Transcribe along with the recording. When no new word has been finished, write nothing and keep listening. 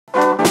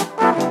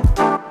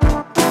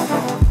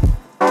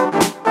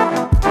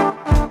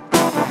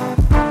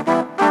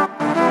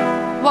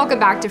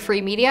Welcome back to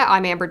Free Media.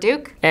 I'm Amber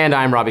Duke. And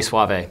I'm Robbie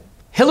Suave.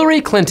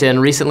 Hillary Clinton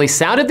recently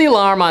sounded the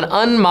alarm on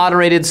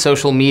unmoderated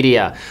social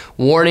media,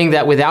 warning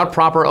that without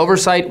proper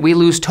oversight, we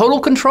lose total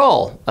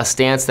control, a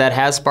stance that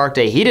has sparked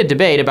a heated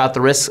debate about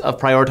the risks of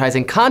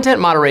prioritizing content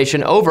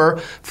moderation over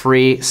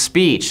free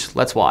speech.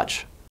 Let's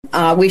watch.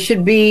 We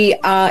should be,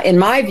 in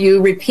my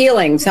view,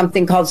 repealing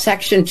something called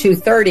Section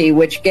 230,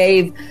 which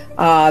gave,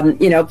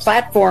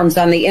 platforms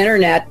on the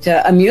internet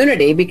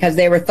immunity because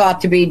they were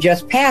thought to be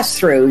just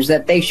pass-throughs,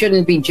 that they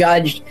shouldn't be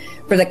judged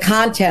for the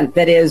content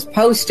that is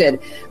posted.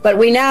 But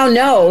we now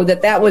know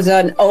that that was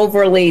an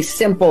overly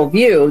simple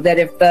view, that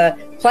if the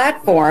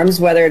platforms,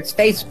 whether it's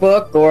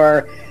Facebook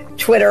or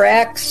Twitter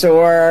X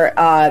or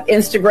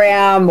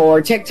Instagram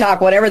or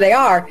TikTok, whatever they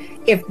are,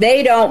 if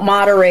they don't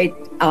moderate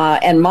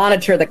and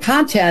monitor the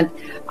content,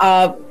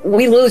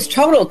 we lose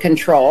total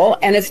control.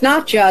 And it's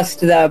not just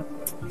the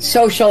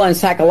social and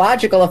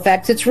psychological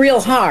effects, it's real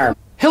harm.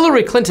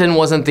 Hillary Clinton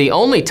wasn't the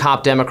only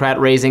top Democrat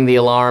raising the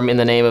alarm in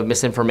the name of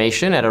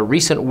misinformation. At a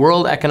recent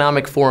World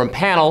Economic Forum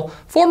panel,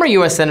 former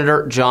U.S.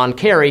 Senator John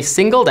Kerry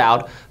singled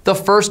out the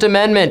First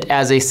Amendment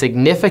as a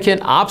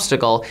significant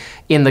obstacle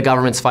in the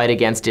government's fight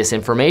against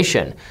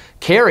disinformation.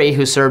 Kerry,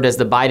 who served as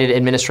the Biden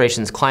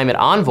administration's climate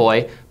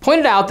envoy,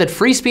 pointed out that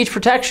free speech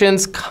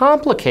protections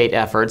complicate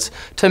efforts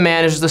to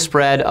manage the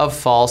spread of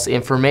false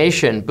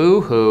information.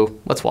 Boo-hoo.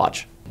 Let's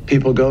watch.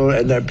 People go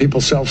and people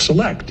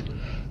self-select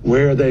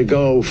where they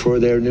go for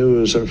their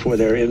news or for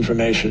their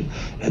information.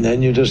 And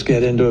then you just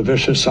get into a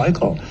vicious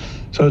cycle.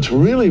 So it's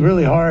really,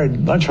 really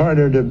hard, much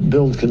harder to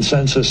build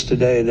consensus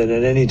today than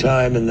at any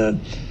time in the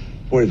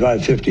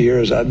 45, 50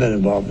 years I've been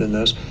involved in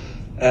this.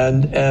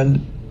 And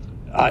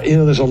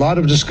there's a lot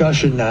of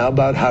discussion now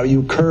about how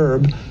you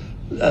curb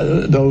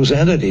those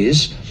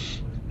entities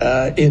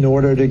in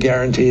order to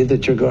guarantee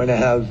that you're going to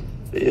have,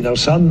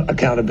 some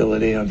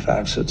accountability on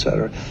facts, et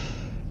cetera.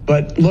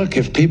 But look,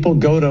 if people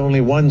go to only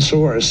one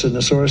source and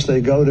the source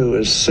they go to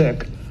is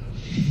sick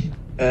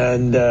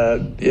and,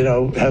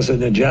 has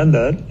an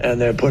agenda and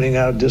they're putting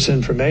out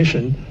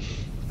disinformation,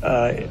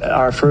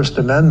 our First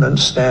Amendment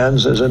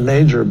stands as a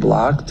major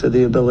block to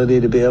the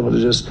ability to be able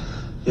to just,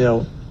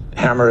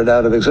 hammer it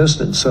out of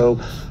existence. So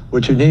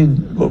what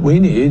we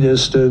need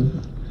is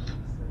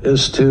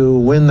to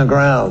win the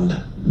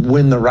ground,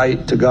 win the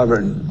right to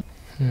govern.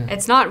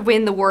 It's not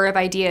win the war of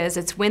ideas,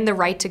 it's win the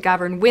right to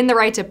govern, win the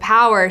right to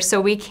power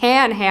so we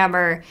can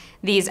hammer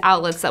these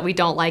outlets that we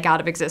don't like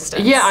out of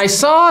existence. Yeah, I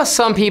saw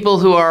some people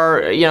who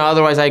are,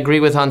 otherwise I agree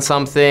with on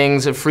some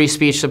things, free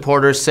speech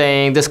supporters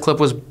saying this clip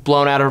was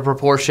blown out of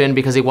proportion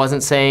because he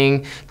wasn't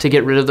saying to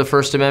get rid of the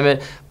First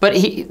Amendment. But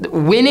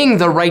winning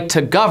the right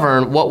to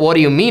govern, what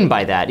do you mean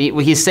by that?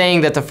 He's saying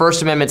that the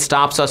First Amendment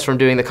stops us from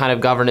doing the kind of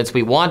governance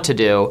we want to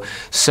do.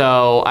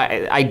 So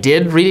I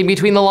did, reading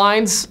between the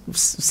lines,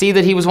 see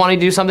that he was wanting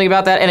to do something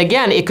about that. And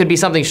again, it could be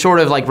something short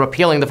of like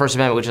repealing the First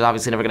Amendment, which is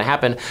obviously never going to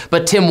happen.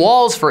 But Tim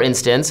Walz, for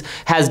instance,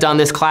 has done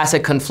this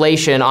classic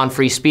conflation on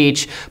free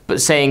speech,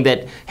 but saying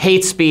that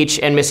hate speech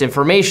and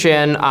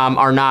misinformation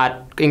are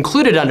not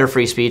included under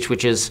free speech,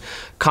 which is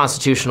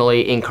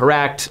constitutionally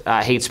incorrect.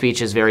 Hate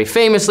speech is very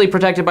famously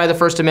protected by the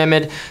First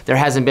Amendment. There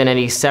hasn't been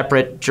any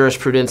separate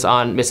jurisprudence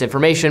on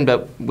misinformation,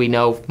 but we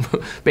know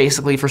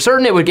basically for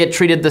certain it would get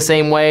treated the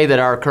same way, that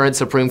our current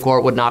Supreme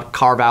Court would not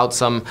carve out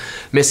some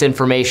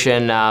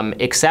misinformation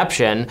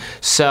exception.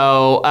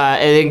 So,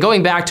 and then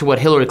going back to what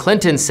Hillary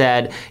Clinton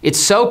said, it's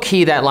so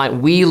key, that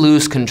line, we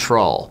lose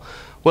control.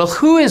 Well,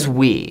 who is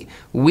we?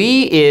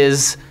 We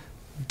is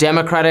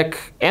Democratic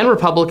and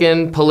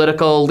Republican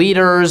political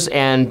leaders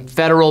and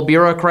federal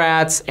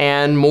bureaucrats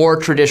and more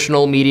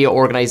traditional media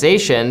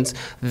organizations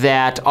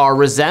that are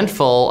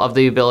resentful of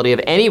the ability of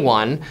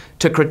anyone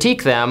to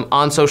critique them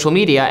on social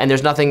media, and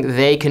there's nothing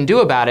they can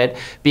do about it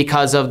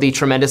because of the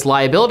tremendous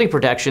liability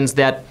protections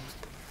that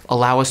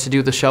allow us to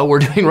do the show we're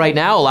doing right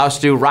now, allow us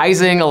to do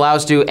Rising, allow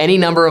us to do any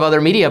number of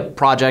other media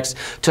projects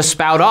to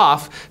spout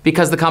off,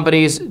 because the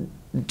companies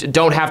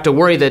don't have to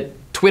worry that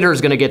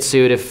Twitter's going to get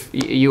sued if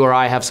you or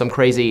I have some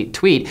crazy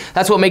tweet.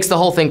 That's what makes the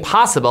whole thing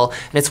possible,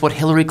 and it's what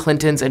Hillary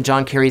Clinton's and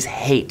John Kerry's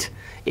hate.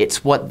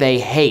 It's what they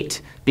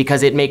hate,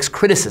 because it makes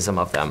criticism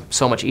of them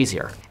so much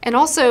easier. And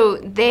also,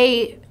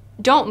 they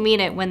don't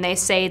mean it when they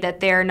say that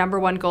their number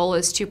one goal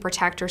is to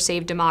protect or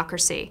save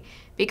democracy,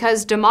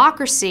 because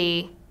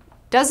democracy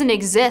doesn't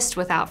exist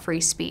without free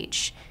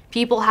speech.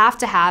 People have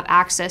to have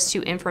access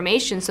to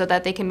information so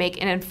that they can make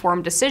an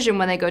informed decision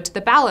when they go to the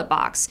ballot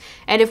box.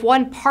 And if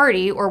one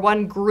party or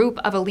one group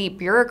of elite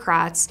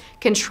bureaucrats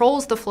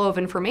controls the flow of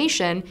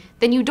information,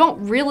 then you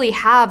don't really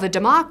have a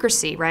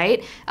democracy,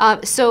 right?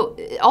 So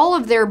all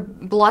of their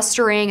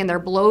blustering and their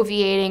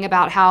bloviating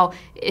about how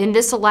in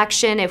this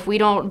election, if we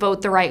don't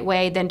vote the right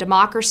way, then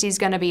democracy is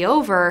going to be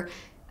over.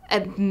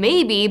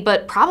 Maybe,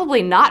 but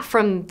probably not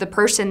from the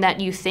person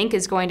that you think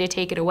is going to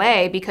take it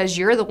away, because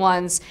you're the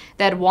ones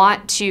that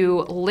want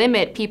to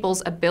limit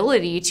people's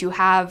ability to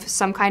have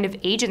some kind of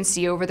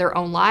agency over their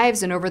own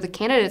lives and over the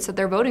candidates that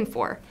they're voting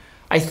for.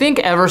 I think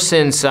ever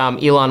since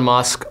Elon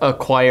Musk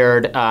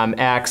acquired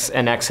X,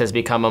 and X has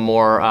become a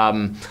more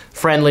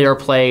friendlier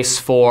place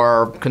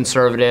for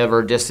conservative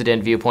or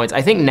dissident viewpoints,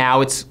 I think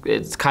now it's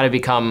kind of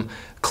become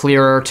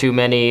clearer to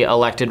many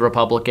elected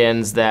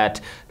Republicans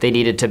that they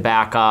needed to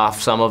back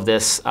off some of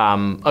this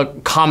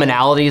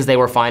commonalities they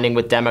were finding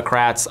with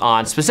Democrats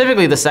on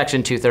specifically the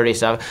Section 230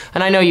 stuff.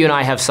 And I know you and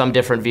I have some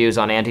different views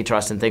on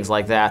antitrust and things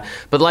like that.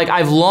 But like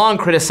I've long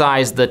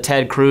criticized the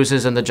Ted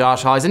Cruz's and the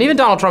Josh Hawleys and even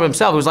Donald Trump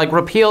himself, who's like,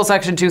 repeal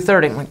Section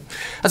 230. I'm like,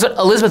 that's what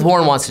Elizabeth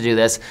Warren wants to do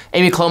this.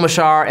 Amy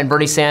Klobuchar and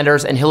Bernie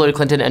Sanders and Hillary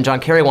Clinton and John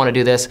Kerry want to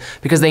do this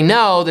because they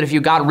know that if you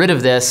got rid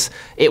of this,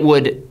 it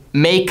would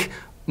make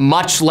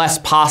much less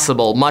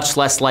possible, much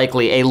less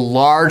likely, a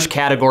large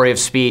category of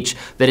speech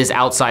that is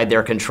outside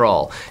their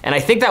control. And I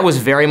think that was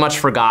very much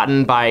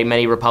forgotten by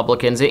many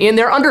Republicans in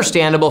their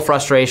understandable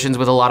frustrations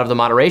with a lot of the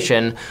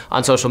moderation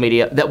on social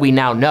media that we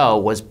now know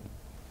was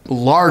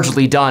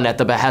largely done at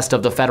the behest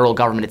of the federal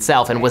government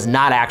itself and was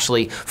not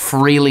actually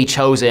freely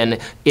chosen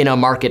in a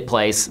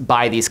marketplace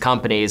by these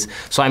companies.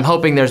 So I'm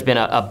hoping there's been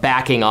a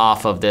backing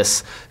off of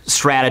this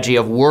strategy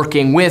of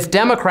working with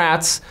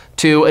Democrats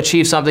to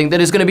achieve something that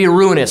is going to be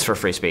ruinous for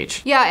free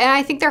speech. Yeah, and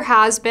I think there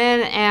has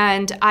been,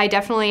 and I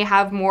definitely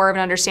have more of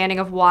an understanding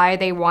of why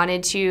they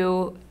wanted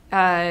to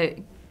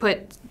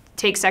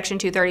take Section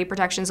 230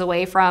 protections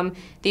away from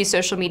these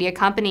social media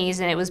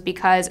companies, and it was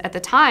because at the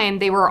time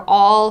they were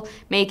all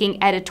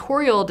making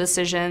editorial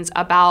decisions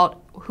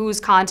about whose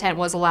content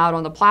was allowed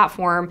on the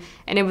platform,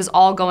 and it was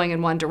all going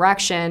in one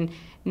direction.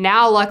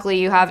 Now,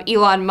 luckily, you have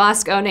Elon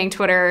Musk owning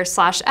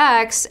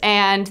Twitter/X,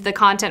 and the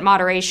content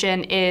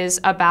moderation is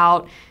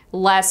about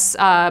less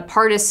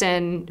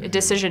partisan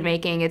decision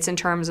making. It's in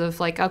terms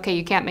of like, okay,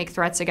 you can't make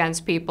threats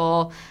against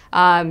people,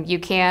 you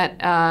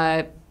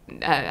can't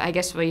I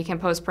guess, well, you can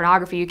post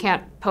pornography. You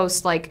can't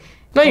post like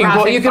no,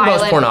 you can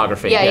post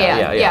pornography.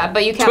 Yeah,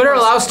 but you can't. Twitter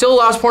still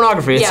allows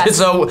pornography. Yes. It's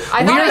a weird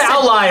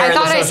outlier. I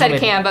thought I said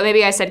can, but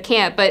maybe I said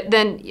can't. But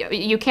then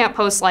you can't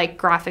post like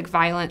graphic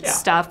violence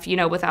stuff, you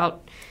know,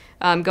 without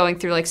going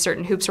through like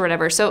certain hoops or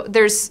whatever. So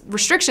there's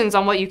restrictions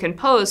on what you can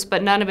post,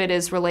 but none of it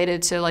is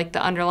related to like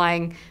the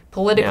underlying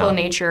political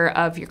nature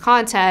of your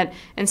content.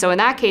 And so in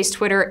that case,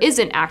 Twitter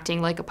isn't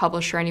acting like a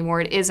publisher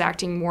anymore. It is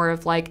acting more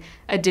of like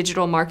a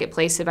digital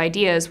marketplace of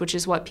ideas, which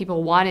is what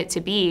people want it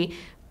to be.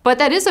 But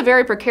that is a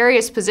very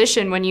precarious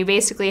position when you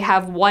basically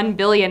have one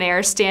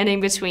billionaire standing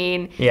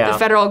between the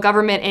federal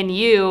government and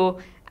you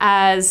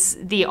as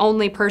the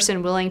only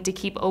person willing to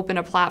keep open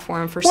a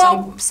platform for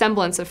some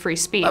semblance of free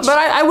speech. But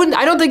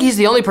I don't think he's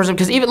the only person,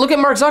 because even look at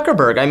Mark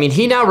Zuckerberg. I mean,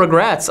 he now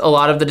regrets a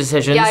lot of the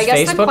decisions Facebook made. Yeah,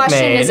 I guess the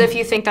question is if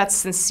you think that's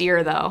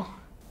sincere, though.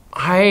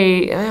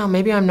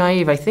 Maybe I'm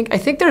naive. I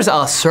think there's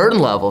a certain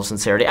level of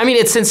sincerity. I mean,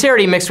 it's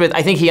sincerity mixed with,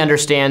 I think he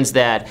understands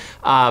that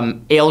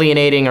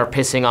alienating or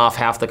pissing off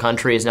half the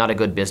country is not a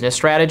good business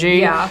strategy.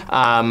 Yeah.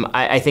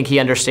 I think he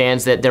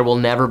understands that there will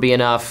never be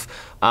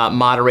enough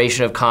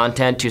moderation of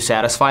content to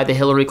satisfy the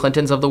Hillary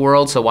Clintons of the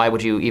world, so why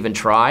would you even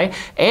try?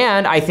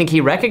 And I think he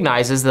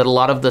recognizes that a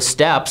lot of the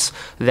steps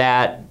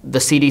that the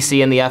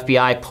CDC and the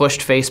FBI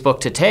pushed Facebook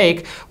to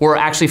take were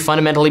actually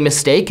fundamentally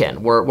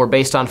mistaken, were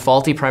based on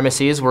faulty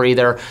premises, were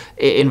either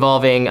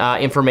involving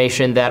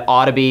information that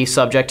ought to be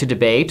subject to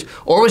debate,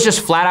 or was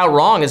just flat out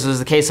wrong, as is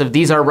the case of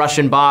these are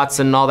Russian bots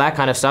and all that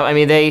kind of stuff. I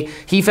mean,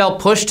 he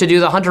felt pushed to do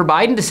the Hunter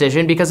Biden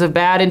decision because of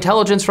bad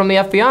intelligence from the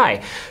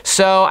FBI.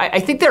 So I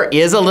think there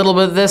is a little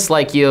bit of this,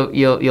 like you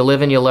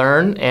live and you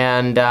learn,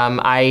 and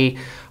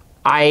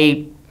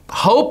I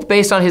hope,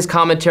 based on his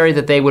commentary,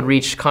 that they would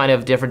reach kind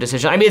of different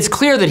decisions. I mean, it's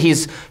clear that he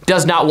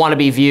does not want to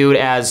be viewed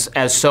as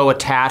so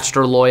attached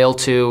or loyal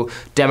to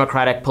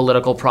Democratic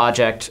political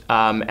project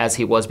as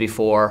he was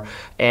before,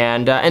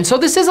 and so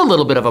this is a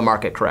little bit of a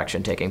market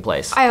correction taking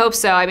place. I hope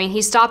so. I mean,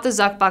 he stopped the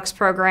Zuckbucks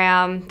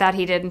program that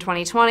he did in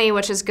 2020,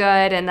 which is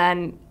good, and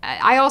then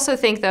I also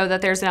think, though,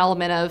 that there's an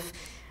element of,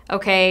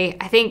 okay,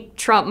 I think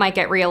Trump might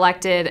get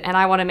reelected, and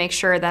I want to make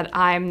sure that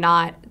I'm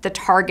not the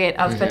target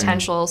of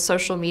potential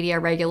social media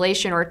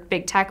regulation or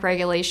big tech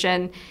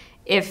regulation.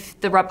 If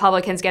the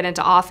Republicans get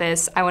into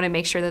office, I want to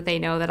make sure that they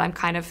know that I'm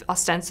kind of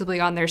ostensibly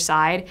on their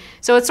side.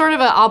 So it's sort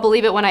of I'll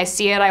believe it when I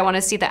see it. I want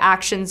to see the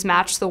actions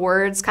match the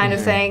words kind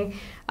of thing.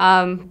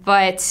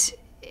 But,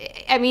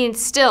 I mean,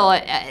 still,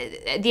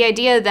 the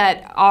idea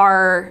that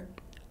our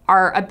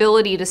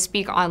ability to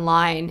speak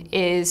online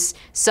is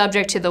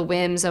subject to the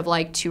whims of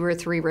like 2 or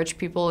 3 rich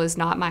people is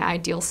not my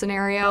ideal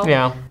scenario.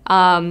 Yeah.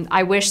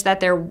 I wish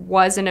that there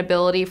was an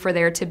ability for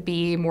there to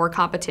be more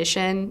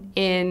competition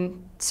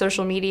in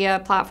social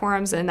media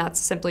platforms, and that's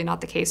simply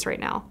not the case right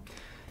now.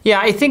 Yeah,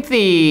 I think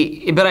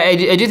but I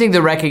do think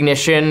the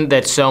recognition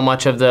that so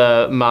much of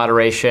the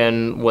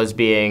moderation was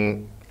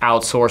being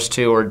outsourced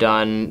to or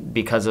done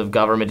because of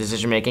government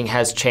decision-making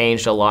has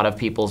changed a lot of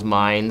people's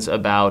minds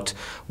about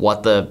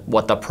what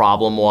the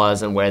problem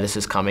was and where this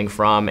is coming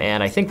from.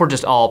 And I think we're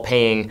just all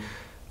paying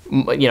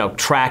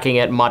tracking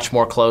it much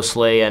more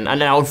closely. And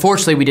now,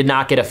 unfortunately, we did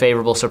not get a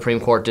favorable Supreme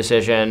Court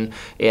decision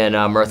in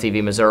Murphy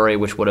v. Missouri,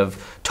 which would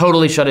have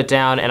totally shut it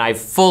down. And I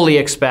fully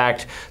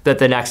expect that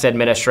the next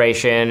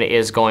administration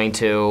is going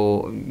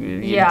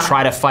to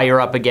try to fire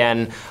up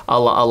again a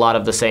lot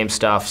of the same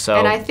stuff. So,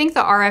 and I think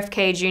the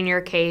RFK Jr.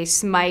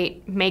 case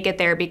might make it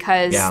there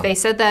because they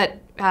said that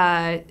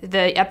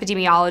the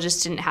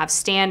epidemiologist didn't have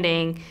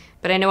standing.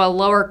 But I know a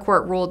lower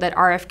court ruled that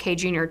RFK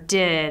Jr.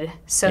 did,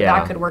 so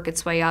that could work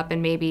its way up,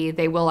 and maybe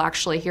they will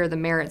actually hear the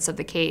merits of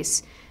the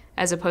case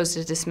as opposed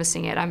to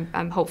dismissing it.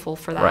 I'm hopeful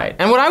for that. Right.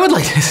 And what I would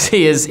like to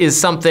see is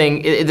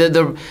something. There's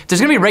going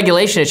to be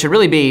regulation. It should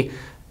really be,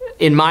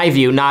 in my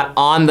view, not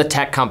on the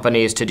tech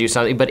companies to do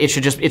something, but it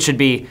should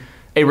be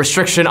a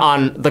restriction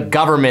on the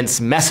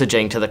government's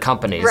messaging to the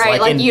companies. Right,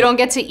 like you don't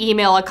get to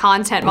email a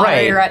content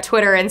moderator at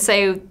Twitter and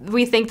say,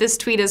 we think this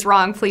tweet is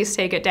wrong, please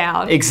take it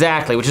down.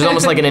 Exactly, which is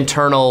almost like an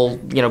internal,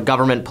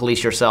 government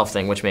police yourself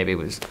thing, which maybe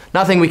was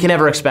nothing we can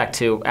ever expect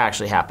to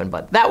actually happen,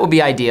 but that would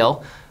be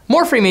ideal.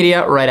 More free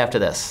media right after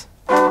this.